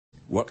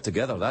work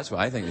together. That's what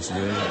I think they should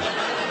do.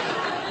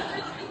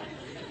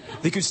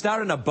 They could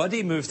star in a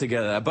buddy movie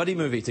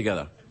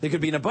together. They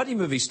could be in a buddy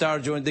movie, star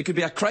joined. They could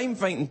be a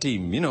crime-fighting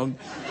team, you know.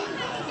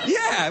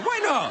 Yeah, why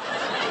not?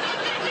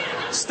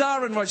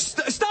 Star and Rush.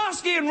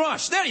 Starsky and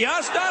Rush. There you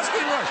are, Starsky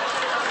and Rush.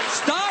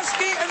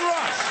 Starsky and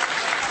Rush.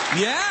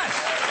 Yes.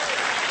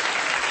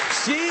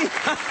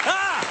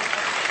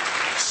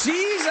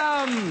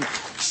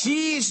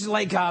 She's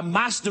like a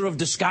master of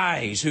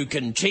disguise who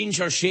can change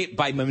her shape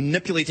by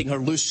manipulating her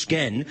loose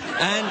skin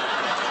and...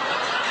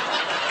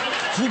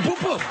 Boom, boom,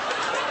 boom.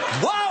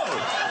 Wow!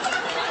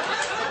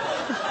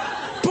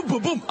 Boom,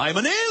 boom, boom. I'm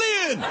an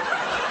alien.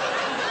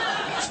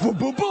 Boom,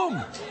 boom,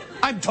 boom.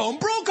 I'm Tom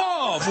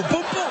Brokaw. Boom,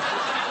 boom, boom.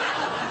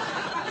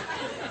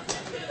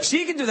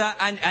 She can do that,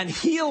 and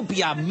he'll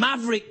be a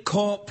maverick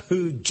cop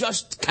who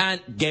just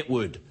can't get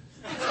wood.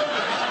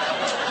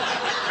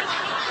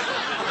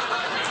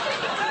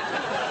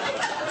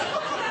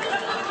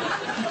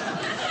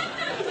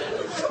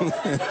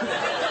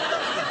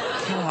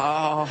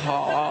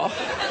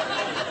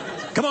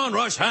 Come on,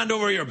 Rush, hand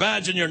over your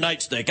badge and your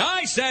nightstick.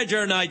 I said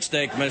your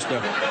nightstick,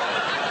 mister.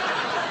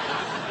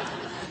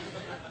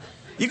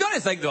 You got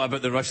to think, though,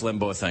 about the Rush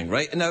Limbaugh thing,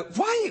 right? Now,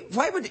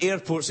 why would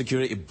airport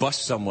security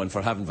bust someone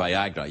for having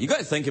Viagra? You got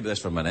to think about this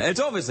for a minute. It's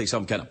obviously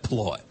some kind of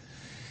plot.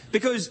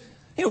 Because,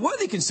 you know, what are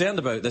they concerned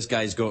about, this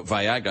guy's got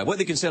Viagra? What are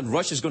they concerned,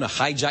 Rush is going to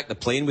hijack the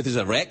plane with his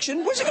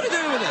erection? What's he going to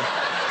do with it?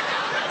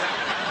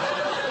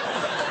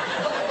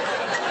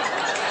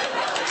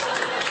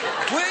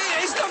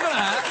 Wait, it's not going to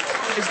happen.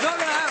 It's not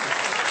going to happen.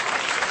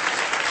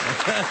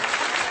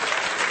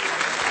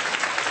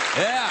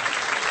 Yeah.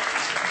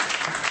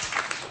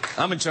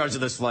 I'm in charge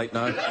of this flight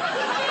now.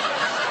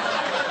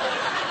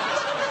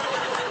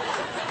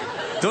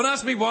 Don't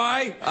ask me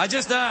why. I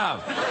just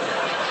have.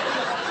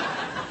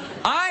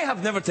 I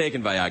have never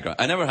taken Viagra.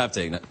 I never have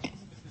taken it.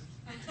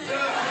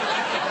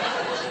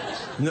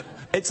 No,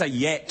 it's a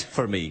yet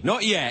for me.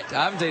 Not yet.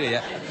 I haven't taken it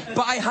yet.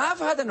 But I have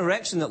had an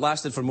erection that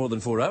lasted for more than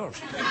 4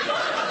 hours.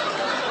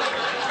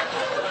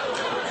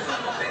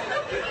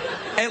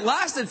 It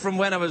lasted from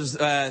when I was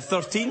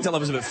 13 till I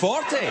was about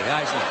 40,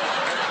 actually.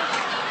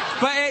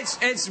 But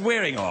it's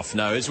wearing off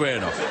now. It's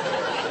wearing off.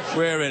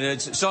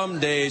 Some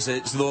days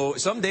it's low.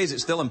 Some days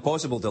it's still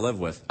impossible to live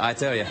with, I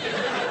tell you.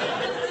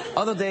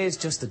 Other days,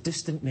 just a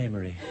distant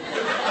memory.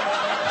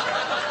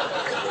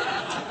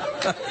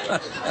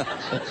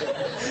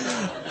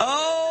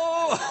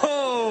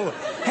 Oh!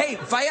 Hey,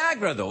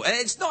 Viagra, though,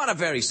 it's not a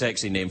very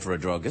sexy name for a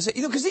drug, is it?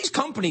 You know, because these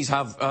companies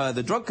have,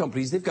 the drug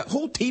companies, they've got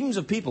whole teams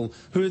of people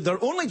who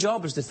their only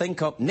job is to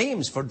think up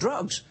names for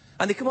drugs.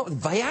 And they come up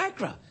with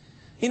Viagra.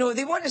 You know,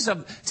 they want to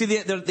see, they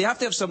have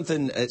to have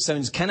something that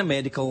sounds kind of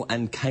medical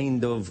and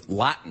kind of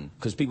Latin.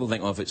 Because people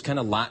think, oh, if it's kind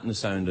of Latin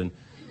sounding,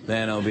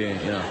 then it'll be, you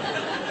know,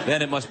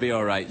 then it must be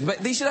all right. But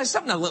they should have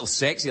something a little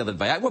sexier than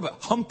Viagra. What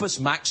about Humpus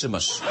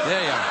Maximus?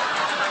 There you are.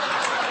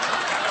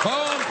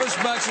 Humpus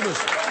Maximus.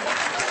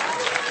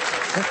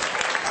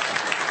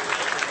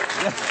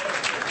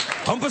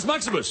 Humpus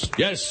Maximus.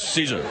 Yes,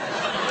 Caesar.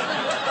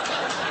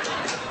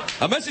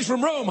 A message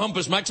from Rome,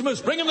 Humpus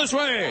Maximus. Bring him this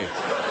way.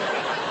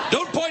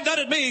 Don't point that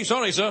at me.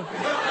 Sorry, sir.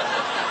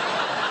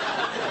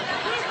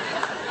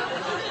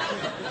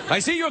 I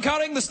see you're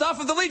carrying the staff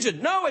of the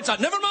Legion. No, it's not.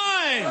 Never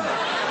mind.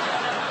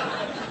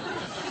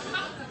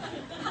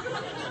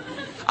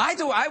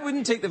 I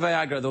wouldn't take the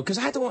Viagra, though, because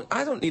I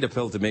don't need a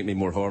pill to make me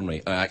more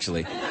horny,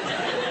 actually.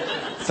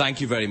 Thank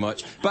you very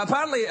much. But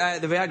apparently,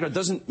 the Viagra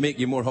doesn't make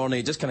you more horny.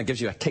 It just kind of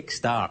gives you a kick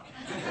start.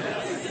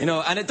 You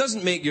know, and it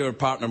doesn't make your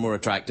partner more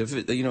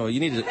attractive. You know, you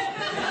need it.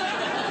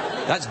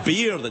 That's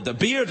beer. The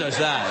beer does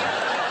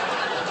that.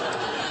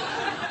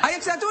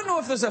 I don't know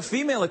if there's a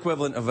female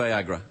equivalent of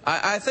Viagra.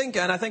 I think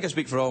I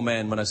speak for all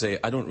men when I say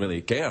I don't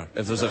really care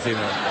if there's a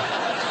female.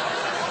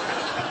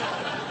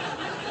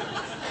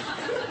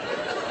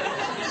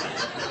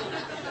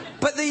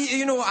 But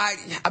you know,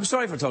 I'm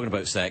sorry for talking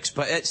about sex,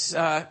 but it's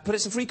a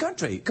free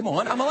country. Come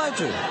on, I'm allowed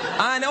to.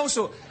 And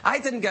also, I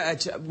didn't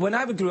get when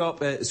I grew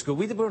up at school,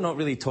 we were not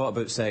really taught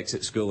about sex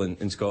at school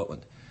in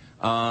Scotland.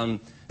 The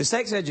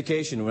sex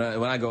education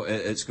when I got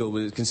at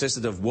school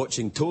consisted of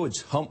watching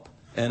toads hump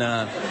in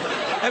a.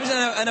 It was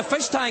in a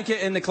fish tank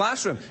in the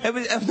classroom. I'm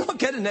not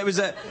kidding. It was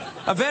a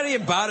very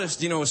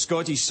embarrassed, you know,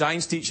 Scottish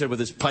science teacher with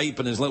his pipe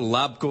and his little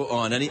lab coat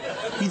on. And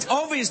he'd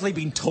obviously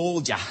been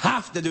told, you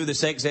have to do the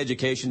sex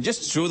education.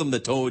 Just show them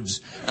the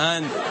toads.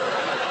 And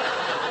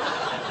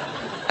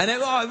it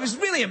was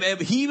really,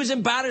 he was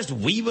embarrassed.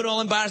 We were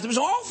all embarrassed. It was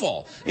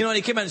awful. You know, and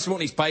he came in and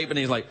smoked his pipe and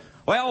he's like,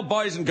 well,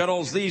 boys and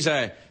girls, these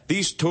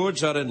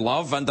toads are in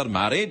love and are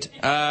married.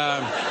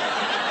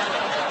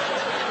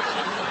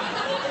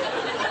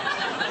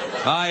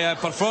 I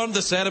performed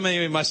the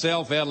ceremony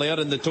myself earlier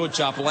in the Toad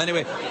Chapel,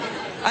 anyway.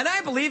 And I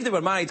believe they were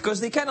married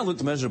because they kind of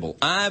looked miserable.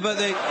 And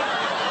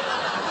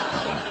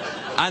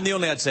they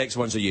only had sex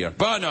once a year.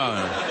 But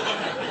no.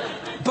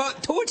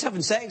 But toads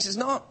having sex is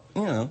not,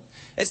 you know,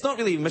 it's not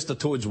really Mr.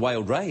 Toad's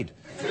Wild Ride.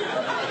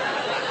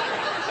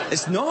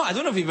 It's not. I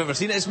don't know if you've ever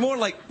seen it. It's more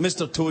like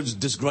Mr. Toad's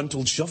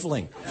Disgruntled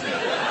Shuffling.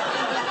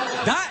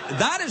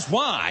 That is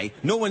why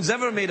no one's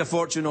ever made a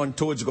fortune on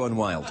Toads Gone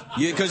Wild.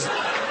 Because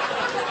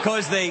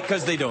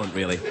they don't,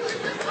 really.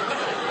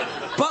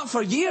 But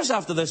for years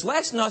after this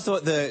lesson, I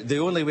thought the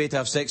only way to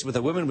have sex with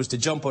a woman was to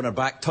jump on her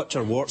back, touch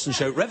her warts, and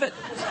shout, "Rivet."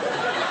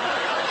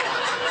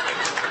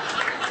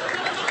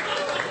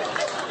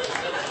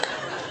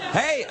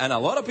 Hey, and a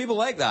lot of people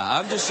like that,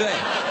 I'm just saying.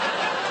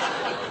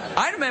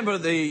 I remember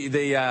they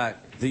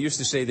used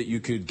to say that you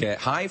could get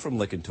high from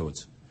licking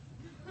toads.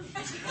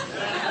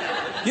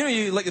 You know,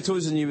 you lick the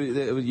toads and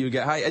you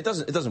get high. It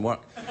doesn't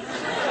work.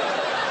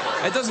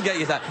 It doesn't get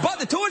you that. But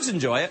the toads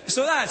enjoy it,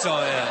 so that's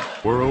all.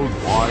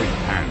 Worldwide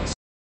Pants.